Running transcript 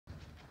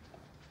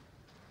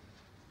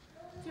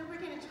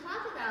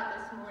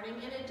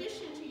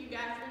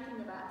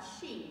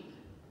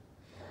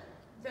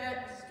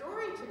The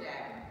story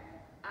today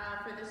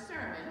for the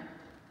sermon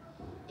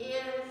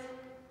is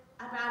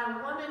about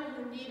a woman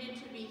who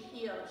needed to be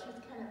healed. She's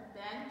kind of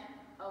bent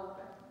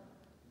over.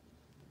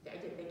 I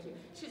did, thank you.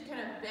 She's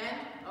kind of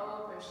bent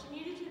over. She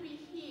needed to be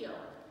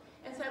healed.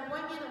 And so I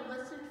want you to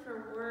listen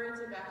for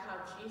words about how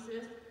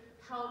Jesus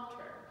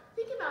helped her.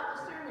 Think about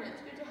the sermon.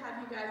 It's good to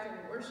have you guys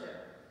in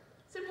worship.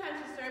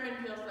 Sometimes the sermon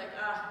feels like,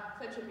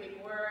 such a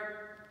big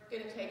word,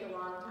 going to take a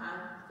long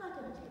time. It's not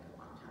going to take a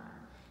long time.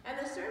 And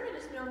the sermon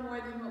is no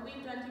more than what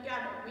we've done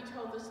together. We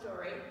told the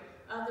story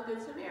of the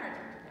Good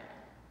Samaritan today.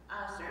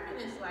 A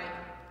sermon is like,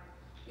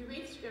 you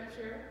read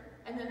scripture,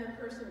 and then the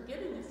person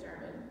giving the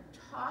sermon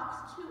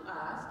talks to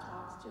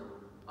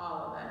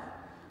all of us,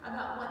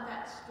 about what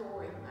that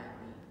story might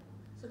mean.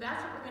 So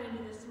that's what we're going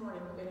to do this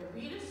morning. We're going to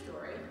read a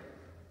story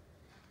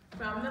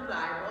from the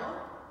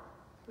Bible.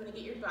 You want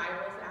to get your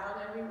Bibles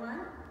out,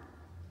 everyone?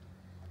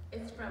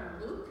 It's from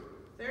Luke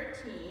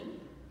 13,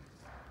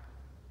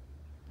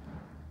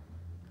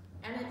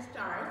 and it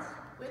starts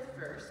with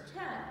verse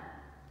 10.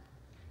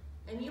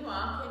 And you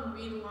all can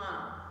read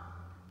along.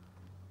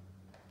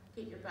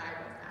 Get your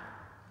Bibles out.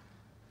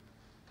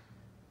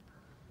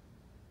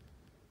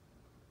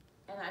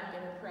 And I'm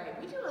going to pray.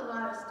 We do a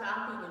lot of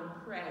stopping and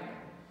praying.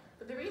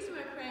 But the reason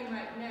we're praying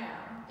right now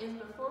is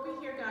before we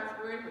hear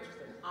God's word, which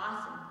is an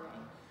awesome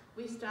thing,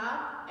 we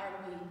stop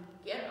and we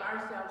get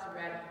ourselves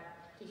ready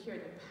to hear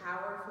the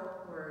powerful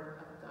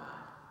word of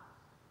God.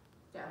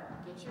 So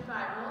get your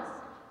Bibles,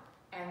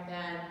 and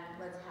then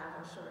let's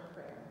have a short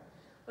prayer.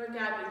 Lord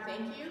God, we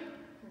thank you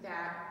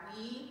that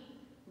we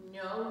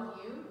know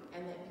you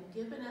and that you've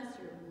given us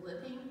your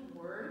living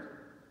word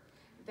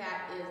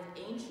that is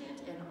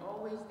ancient and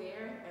always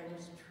there and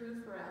is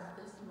true for us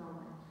this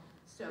moment.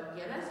 So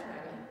get us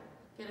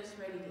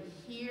ready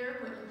to hear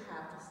what you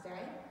have to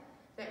say,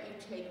 that you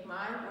take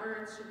my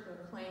words to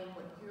proclaim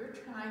what you're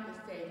trying to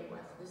say to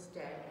us this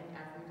day and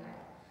every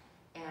day.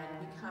 And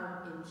we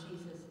come in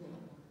Jesus'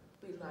 name.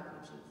 We love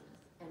you, Jesus.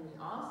 And we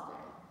all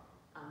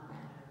say,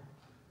 Amen.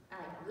 All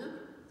right,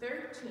 Luke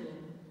 13,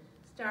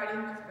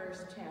 starting with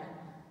verse 10.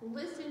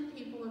 Listen,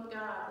 people of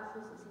God,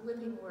 this is his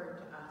living word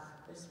to us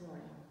this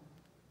morning.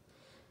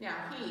 Now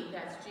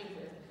that's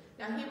Jesus,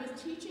 he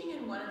was teaching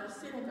in one of the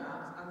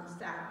synagogues on the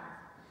Sabbath.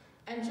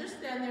 And just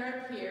then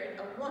there appeared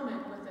a woman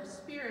with a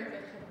spirit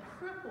that had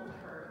crippled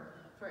her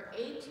for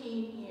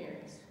 18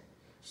 years.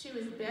 She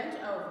was bent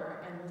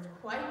over and was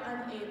quite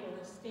unable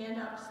to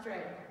stand up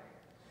straight.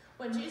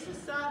 When Jesus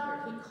saw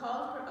her, he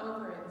called her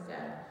over and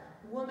said,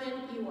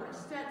 "Woman, you are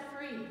set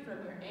free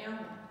from your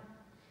ailment."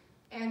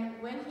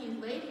 And when he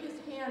laid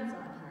his hands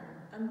on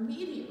her,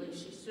 immediately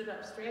she stood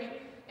up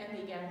straight and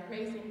began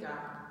praising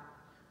God.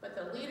 But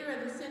the leader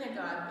of the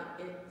synagogue,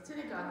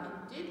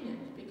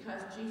 indignant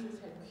because Jesus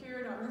had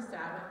cured on the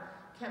Sabbath,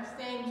 kept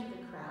saying to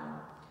the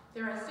crowd,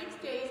 "There are 6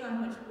 days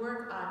on which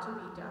work ought to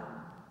be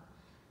done.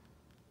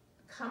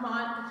 Come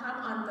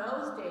on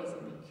those days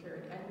and be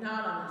cured, and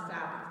not on the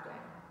Sabbath day."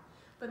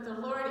 But the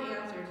Lord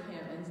answered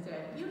him and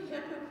said, "You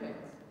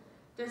hypocrites,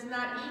 does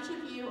not each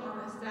of you on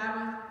the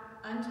Sabbath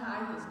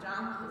untie his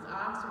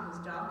ox or his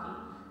donkey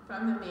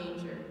from the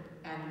manger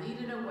and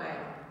lead it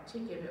away to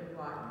give it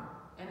water?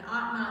 And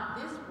ought not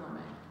this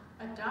woman,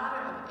 a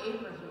daughter of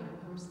Abraham,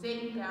 whom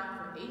Satan bound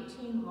for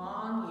 18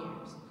 long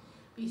years,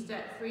 be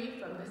set free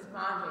from this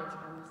bondage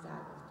on the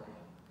Sabbath day?"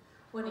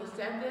 When he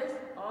said this,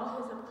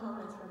 all his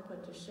opponents were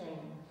put to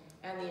shame,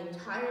 and the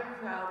entire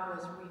crowd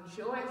was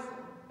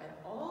rejoicing at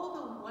all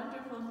the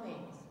wonderful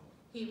things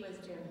he was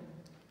doing.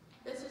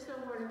 This is the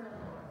word of the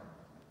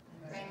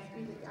Lord. Thanks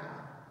be to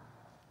God.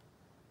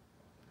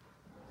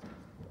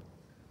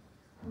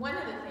 One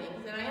of the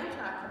things, and I am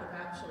talking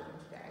about children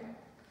today,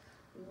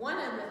 one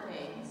of the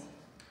things,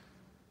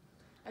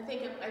 I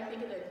think of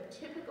the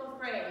typical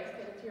phrase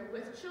that if you're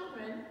with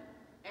children,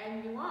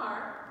 and you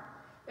are,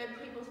 that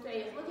people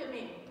say is, "Look at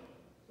me,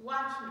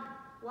 watch me,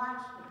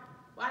 watch me,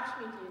 watch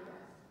me do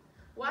this.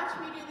 Watch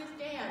me do this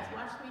dance,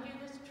 watch me do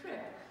this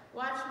trick,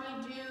 watch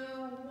me do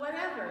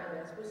whatever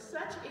it is," with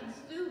such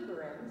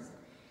exuberance.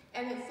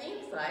 And it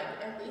seems like,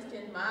 at least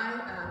in my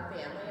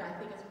family, I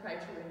think it's probably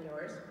true in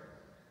yours,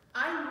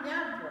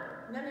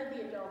 none of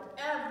the adults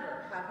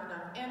ever have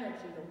enough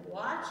energy to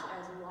watch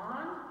as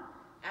long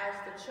as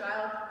the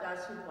child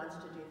does who wants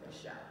to do the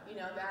show. You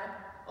know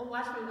that? "Oh,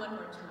 watch me one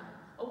more time.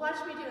 Oh,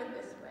 watch me do it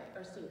this way,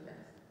 or see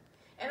this."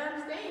 And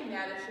I'm saying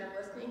that as you're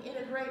listening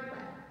in a great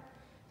way.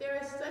 There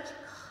is such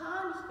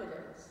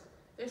confidence,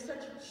 there's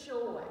such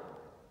joy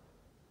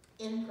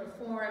in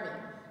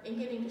performing, in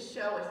getting to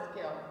show a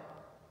skill.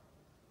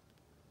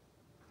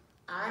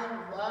 I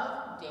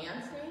love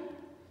dancing,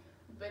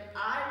 but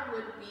I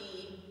would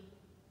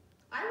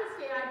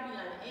say I'd be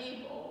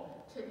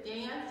unable to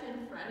dance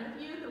in front of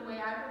you the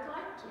way I would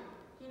like to.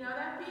 You know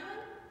that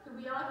feeling? Could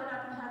we all get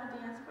up and have a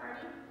dance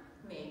party?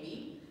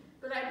 Maybe.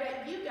 But I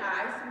bet you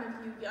guys, some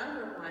of you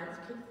younger ones,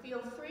 could feel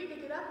free to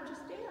get up and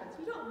just dance.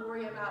 You don't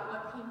worry about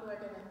what people are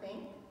going to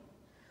think.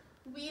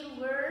 We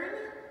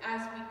learn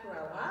as we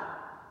grow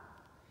up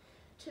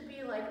to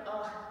be like,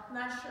 "Oh, I'm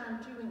not sure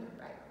I'm doing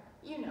it right."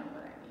 You know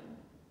what I mean.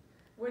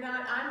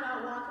 I'm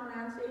not walking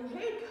around saying,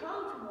 hey,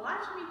 coach,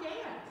 watch me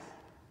dance.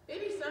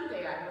 Maybe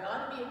someday I will.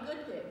 It'd be a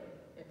good thing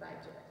if I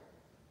did.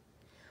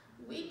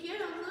 We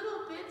get a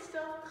little bit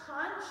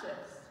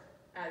self-conscious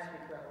as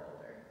we grow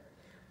older.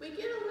 We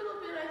get a little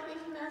bit, I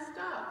think, messed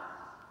up.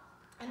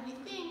 And we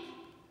think,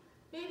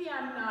 maybe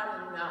I'm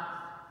not enough.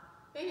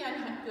 Maybe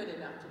I'm not good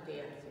enough to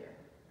dance here.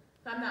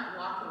 If I'm not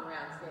walking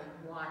around saying,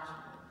 watch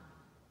me.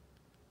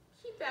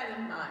 Keep that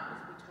in mind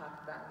as we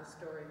talk about the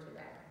story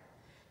today.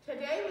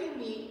 Today we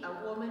meet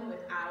a woman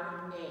without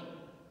a name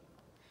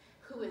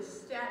who is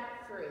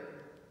set free.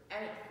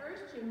 And at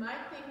first you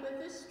might think with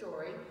this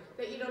story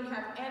that you don't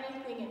have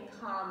anything in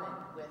common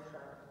with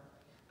her.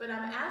 But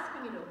I'm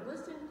asking you to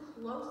listen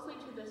closely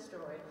to the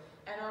story,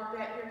 and I'll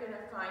bet you're going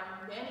to find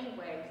many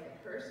ways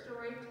that her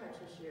story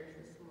touches yours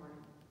this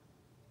morning.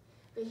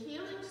 The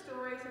healing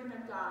stories in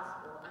the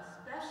gospel,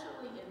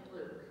 especially in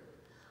Luke,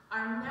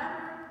 are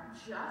never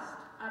just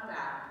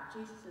about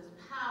Jesus'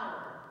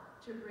 power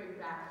to bring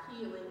back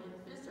healing and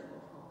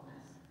physical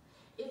wholeness.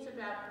 It's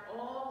about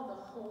all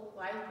the whole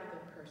life of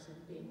the person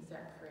being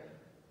set free.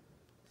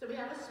 So we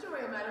have a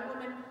story about a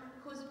woman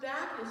whose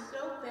back is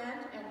so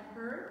bent and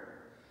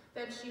hurt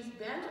that she's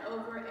bent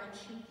over and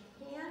she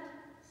can't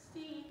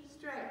see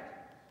straight.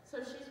 So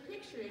she's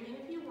picturing, and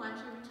if you want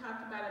to, we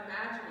talked about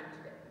imagining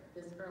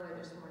earlier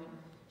this morning,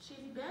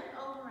 she's bent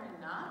over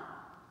enough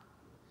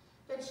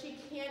that she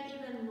can't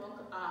even look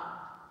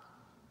up.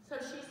 So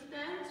she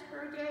spends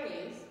her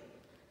days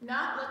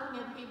not looking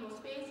at people's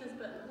faces,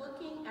 but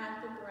looking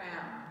at the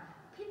ground.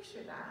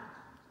 Picture that.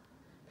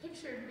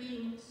 Picture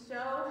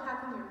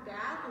having your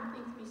back and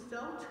things be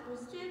so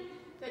twisted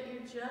that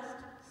you're just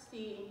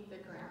seeing the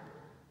ground.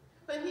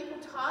 When people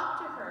talk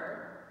to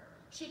her,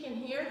 she can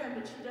hear them,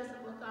 but she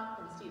doesn't look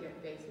up and see their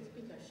faces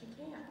because she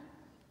can't.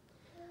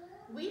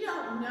 We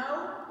don't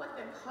know what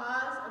the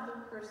cause of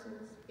the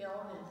person's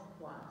illness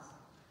was.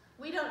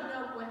 We don't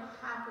know what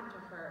happened to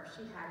her.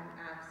 She had an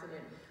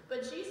accident.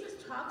 But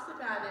Jesus talks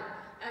about it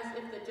as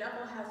if the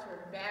devil has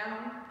her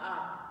bound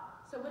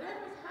up. So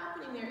whatever's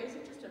happening there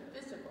isn't just a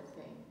physical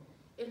thing.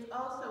 It's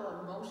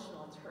also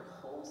emotional. It's her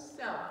whole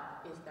self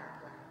is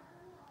that way.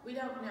 We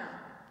don't know.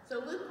 So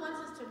Luke wants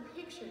us to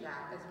picture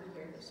that as we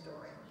hear the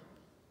story.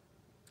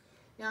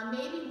 Now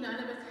maybe none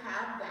of us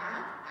have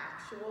that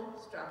actual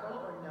struggle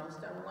or know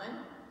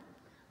someone,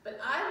 but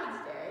I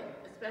would say,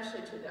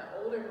 especially to the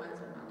older ones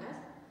among us,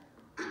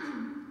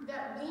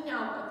 that we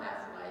know what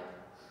that's like,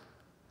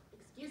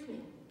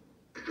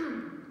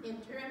 in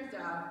terms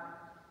of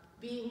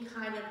being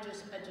kind of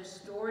just a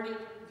distorted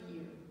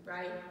view,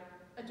 right?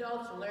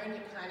 Adults learn to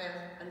kind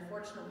of,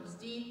 unfortunately,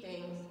 see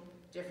things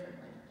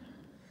differently.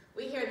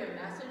 We hear the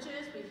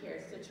messages, we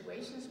hear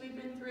situations we've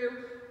been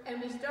through,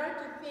 and we start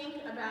to think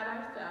about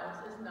ourselves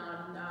as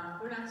not enough.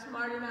 We're not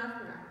smart enough,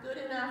 we're not good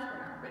enough,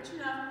 we're not rich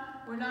enough,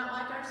 we're not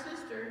like our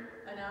sister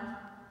enough,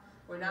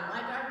 we're not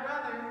like our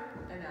brother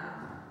enough.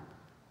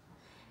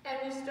 And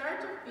we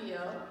start to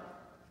feel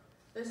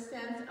the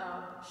sense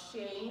of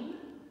shame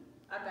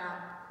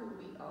about who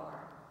we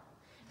are.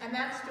 And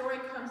that story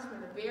comes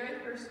from the very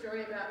first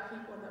story about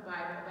people in the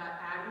Bible, about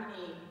Adam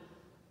and Eve.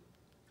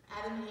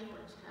 Adam and Eve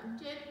were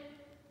tempted.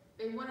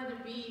 They wanted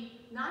to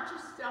be, not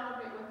just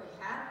celebrate what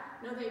they had,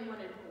 no, they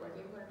wanted more.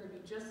 They wanted to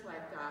be just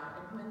like God.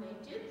 And when they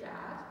did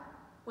that,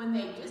 when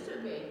they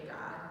disobeyed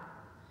God,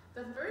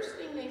 the first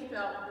thing they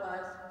felt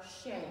was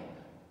shame.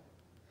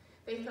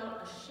 They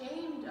felt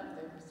ashamed of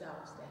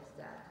themselves, they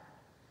said.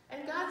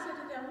 And God said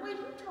to them, wait,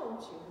 who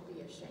told you to be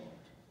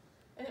ashamed?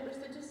 And it was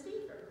the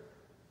deceiver.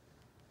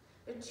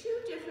 They're two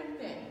different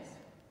things,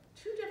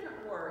 two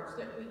different words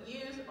that we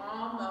use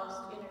almost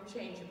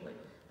interchangeably,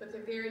 but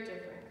they're very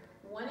different.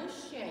 One is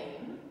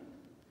shame,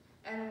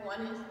 and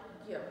one is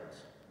guilt.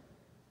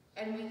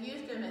 And we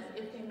use them as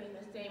if they mean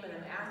the same, and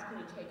I'm asking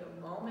you to take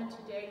a moment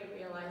today to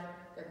realize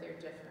that they're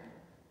different.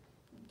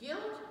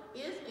 Guilt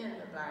is in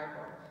the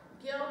Bible.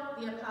 Guilt,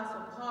 the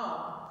Apostle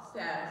Paul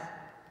says,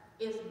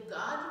 is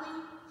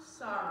godly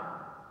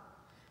sorrow,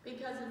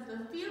 because it's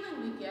the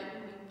feeling we get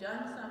when we've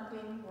done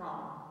something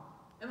wrong.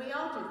 And we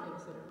all do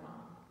things that are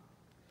wrong.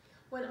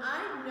 When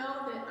I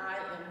know that I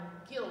am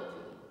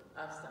guilty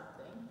of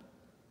something,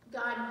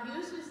 God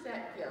uses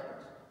that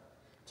guilt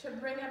to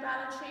bring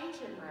about a change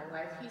in my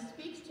life. He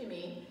speaks to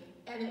me,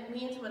 and it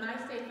means when I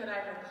say that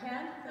I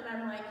repent, that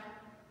I'm like,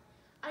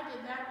 I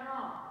did that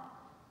wrong.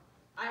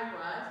 I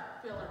was,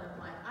 fill in the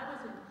blank. I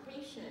was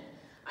impatient.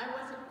 I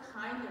wasn't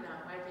kind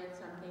enough. I did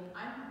something.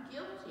 I'm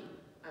guilty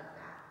of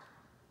that.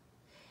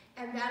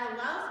 And that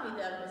allows me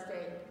then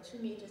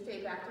to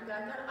say back to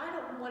God, God, I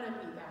don't want to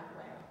be that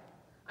way.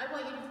 I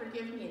want you to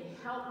forgive me and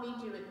help me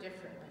do it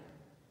differently.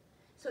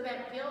 So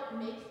that guilt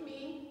makes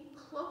me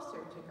closer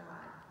to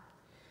God.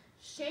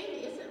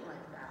 Shame isn't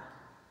like that.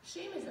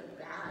 Shame is a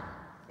bad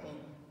thing.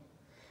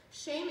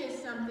 Shame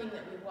is something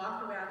that we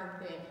walk around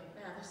and think,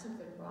 man, there's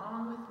something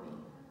wrong with me.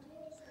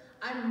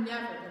 I'm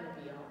never going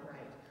to be all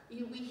right.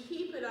 We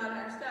heap it on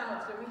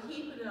ourselves, or we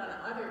heap it on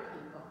other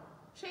people.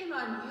 Shame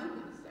on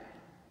you, we say.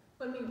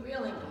 When we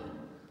really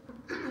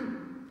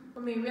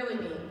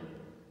mean,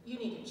 you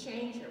need to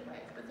change your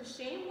ways. But the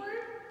shame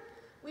word,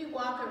 we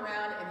walk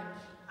around and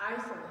it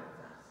isolates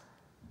us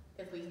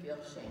if we feel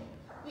shame.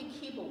 We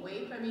keep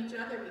away from each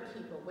other, we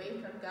keep away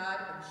from God,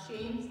 and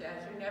shame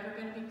says you're never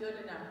going to be good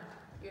enough,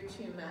 you're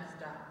too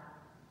messed up.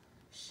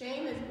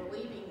 Shame is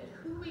believing that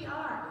who we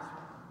are is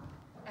wrong,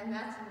 and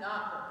that's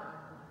not what God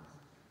wants.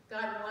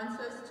 God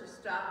wants us to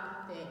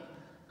stop and think,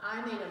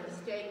 I made a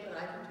mistake, but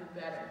I can do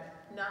better,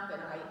 not that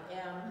I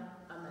am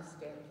a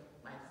mistake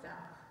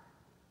myself.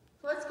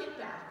 So let's get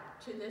back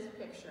to this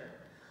picture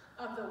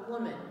of the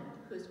woman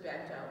who's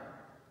bent over.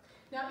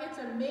 Now, it's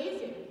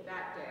amazing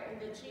that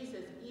day that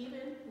Jesus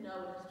even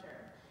noticed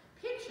her.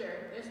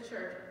 Picture this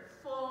church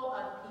full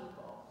of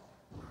people,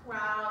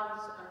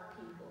 crowds of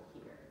people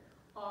here,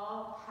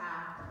 all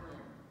packed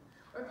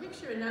in. Or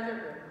picture another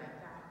group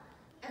like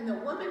that. And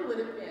the woman would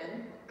have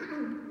been,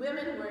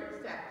 women were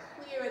sat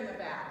clear in the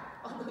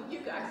back, although you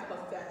guys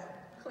all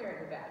sat clear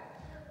in the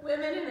back.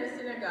 Women in the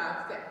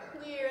synagogue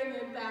sat clear in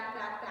the back.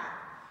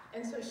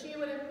 And so she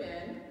would have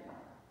been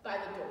by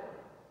the door.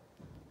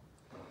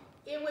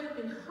 It would have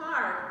been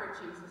hard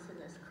for Jesus in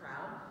this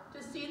crowd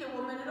to see the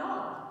woman at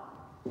all,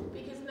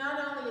 because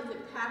not only is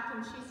it packed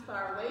and she's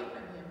far away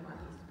from him while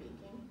he's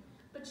speaking,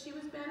 but she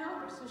was bent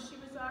over, so she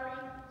was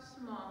already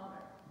smaller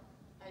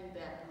and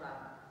bent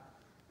low.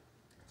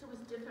 So it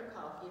was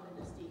difficult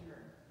even to see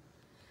her.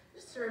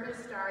 The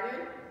service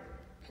started,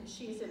 and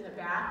she's in the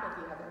back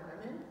with the other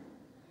women,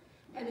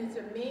 and it's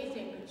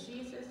amazing, but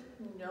Jesus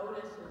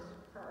notices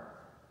her.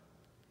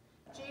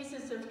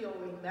 Jesus, if you'll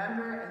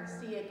remember and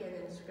see again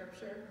in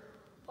Scripture,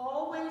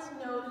 always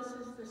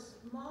notices the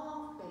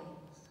small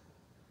things,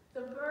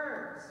 the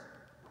birds,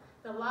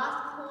 the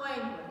lost coin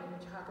we're going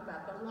to talk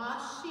about, the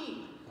lost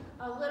sheep,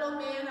 a little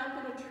man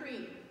up in a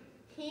tree.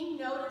 He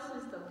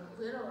notices the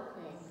little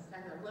things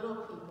and the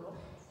little people,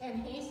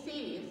 and he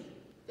sees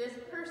this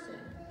person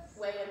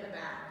way in the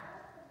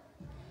back.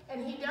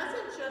 And he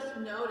doesn't just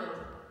notice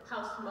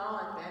how small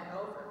and bent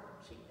over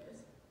she is.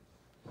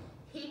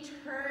 He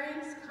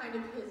turns kind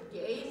of his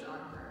gaze on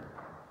her,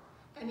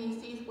 and he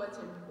sees what's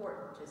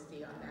important to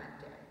see on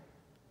that day.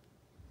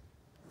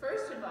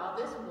 First of all,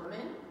 this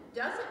woman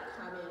doesn't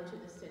come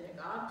into the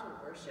synagogue to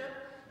worship.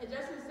 It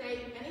doesn't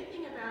say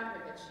anything about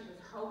her that she was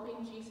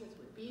hoping Jesus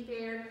would be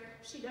there.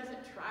 She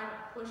doesn't try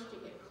to push to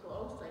get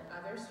close like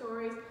other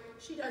stories.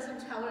 She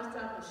doesn't tell herself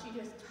that she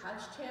just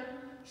touched him.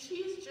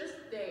 She's just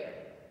there.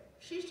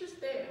 She's just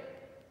there.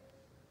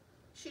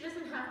 She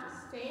doesn't have to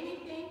say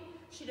anything.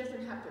 She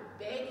doesn't have to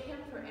beg him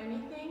for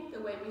anything the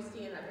way we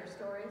see in other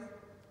stories.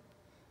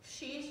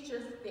 She's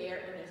just there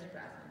in his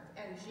presence.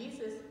 And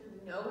Jesus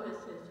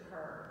notices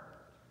her.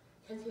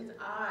 Because his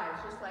eyes,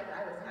 just like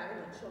I was having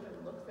the children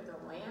look for the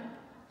lamb,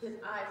 his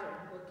eyes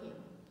are looking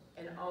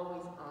and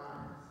always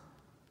on us.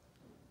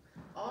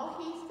 All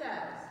he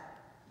says,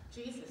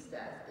 Jesus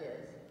says,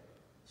 is,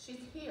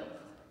 she's healed.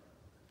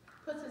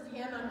 Puts his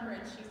hand on her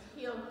and she's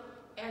healed.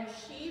 And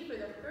she, for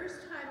the first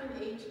time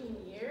in 18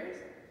 years,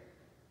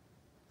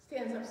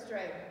 stands up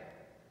straight.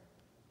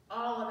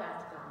 All of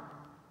that's gone.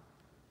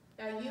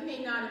 Now, you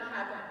may not have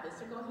had that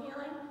physical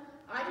healing.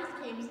 I just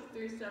came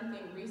through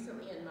something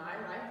recently in my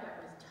life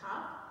that was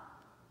tough,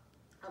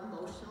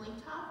 emotionally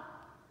tough.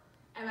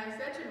 And I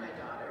said to my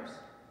daughters,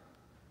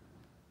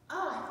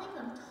 oh, I think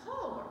I'm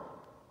taller.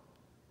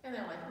 And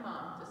they're like,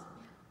 Mom,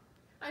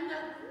 I'm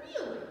not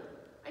really.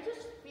 I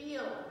just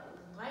feel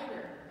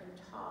lighter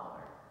and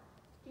taller.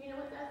 Do you know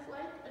what that's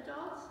like,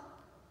 adults?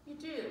 You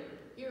do.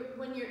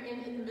 When you're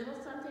in the middle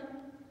of something,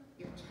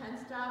 you're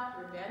tensed up,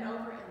 you're bent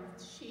over, and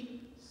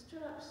she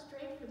stood up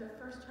straight for the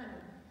first time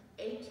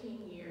in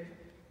 18 years.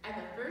 And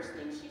the first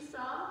thing she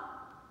saw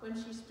when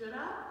she stood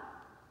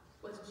up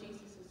was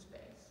Jesus'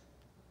 face.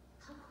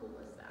 How cool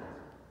is that?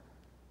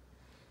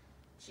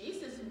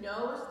 Jesus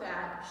knows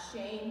that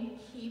shame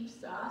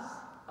keeps us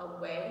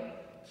away,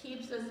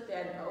 keeps us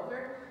bent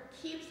over,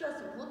 keeps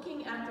us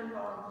looking at the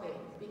wrong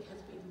things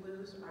because we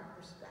lose our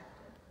perspective.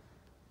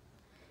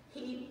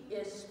 He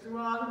is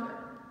stronger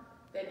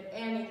than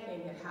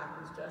anything that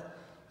happens to us.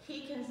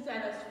 He can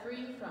set us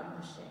free from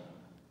the shame.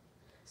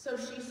 So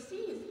she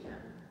sees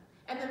him.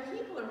 And the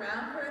people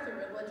around her,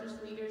 the religious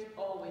leaders,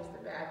 always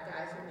the bad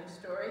guys in these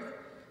stories,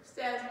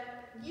 says,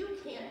 you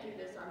can't do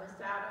this on the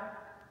Sabbath.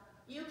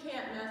 You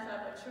can't mess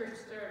up a church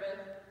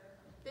service.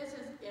 This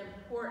is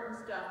important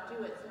stuff.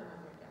 Do it some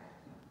other day.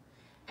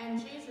 And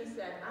Jesus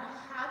said, I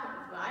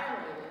haven't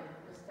violated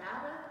the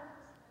Sabbath.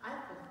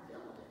 I've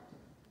fulfilled it.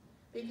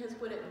 Because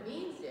what it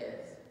means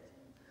is,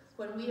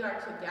 when we are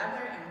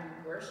together and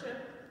we worship,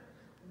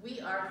 we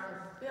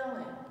are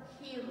fulfilling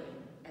healing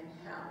and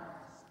health.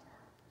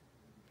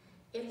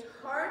 It's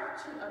hard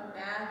to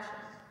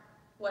imagine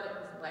what it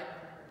was like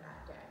for her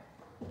that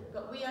day,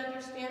 but we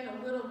understand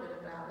a little bit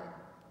about it.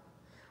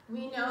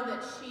 We know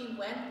that she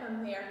went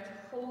from there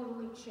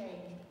totally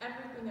changed.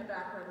 Everything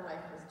about her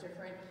life was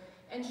different,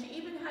 and she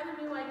even had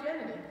a new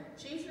identity.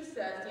 Jesus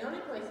says, the only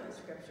place in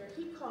Scripture,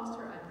 he calls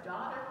her a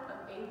daughter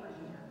of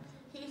Abraham.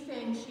 He's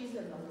saying she's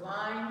in the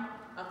line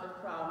of the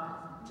promise,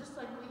 just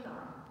like we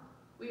are.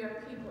 We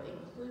are people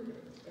included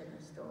in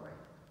the story.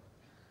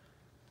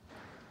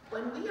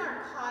 When we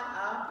are caught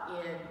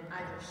up in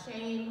either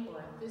shame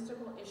or a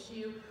physical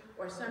issue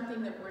or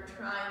something that we're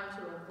trying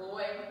to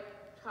avoid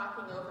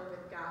talking over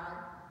with God,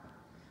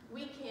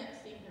 we can't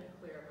see him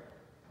clearly.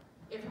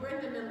 If we're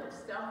in the middle of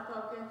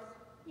self-focus,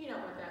 you know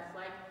what that's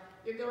like.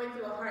 You're going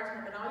through a hard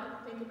time and all you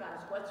think about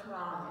is what's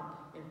wrong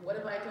and what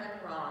have I done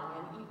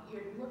wrong? And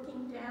you're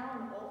looking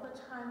down all the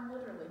time,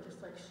 literally,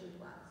 just like she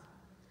was.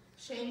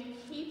 Shame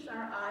keeps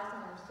our eyes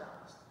on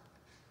ourselves.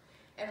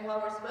 And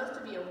while we're supposed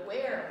to be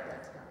aware of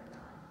what's going on,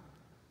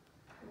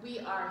 we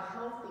are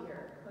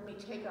healthier when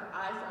we take our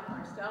eyes off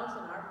ourselves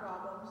and our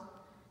problems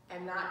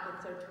and not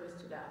get so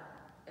twisted up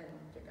and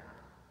to God.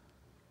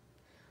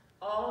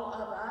 All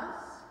of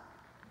us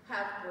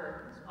have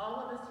burdens.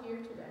 All of us here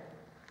today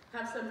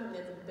have something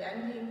that's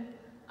bending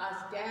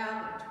us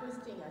down and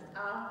twisting us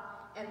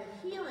up, and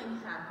the healing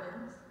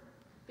happens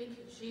because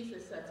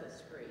Jesus sets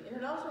us free. And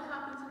it also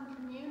happens in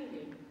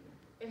community.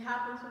 It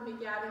happens when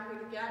we gather here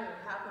together.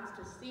 It happens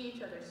to see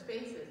each other's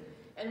faces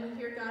and we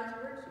hear God's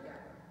word together.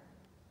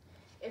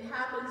 It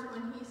happens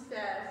when he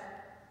says,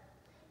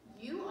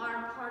 you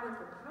are part of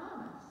the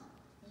promise.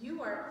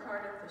 You are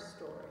part of the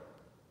story.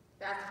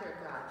 That's where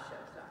God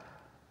shows up.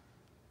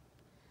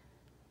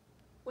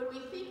 When we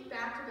think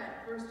back to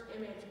that first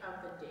image of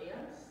the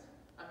dance,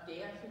 of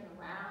dancing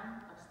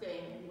around, of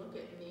saying, look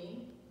at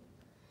me,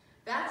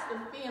 that's the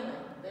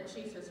feeling that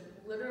Jesus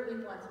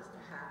literally wants us to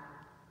have.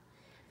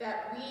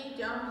 That we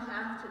don't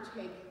have to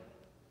take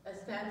a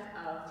sense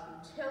of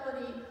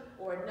futility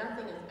or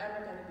nothing is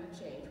ever going to be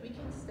changed. We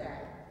can say,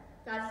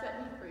 God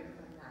set me free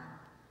from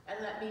that.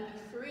 And let me be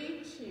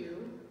free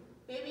to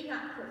maybe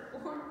not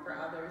perform for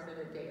others in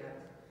a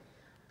dance,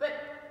 but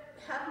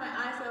have my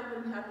eyes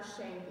open and have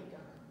the shame be gone.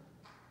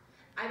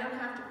 I don't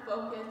have to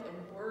focus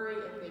and worry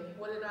and think,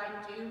 what did I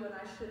do when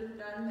I should have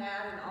done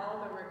that, and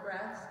all the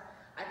regrets.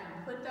 I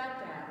can put that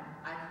down.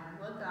 I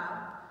can look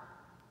up,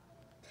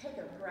 take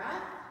a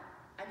breath,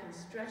 I can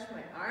stretch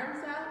my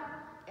arms out,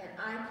 and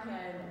I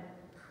can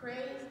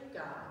praise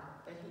God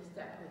that he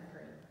set me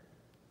free.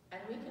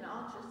 And we can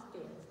all just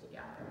dance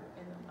together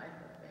in the life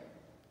of faith.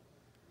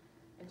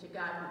 And to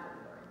God be the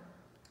glory.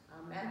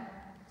 Amen.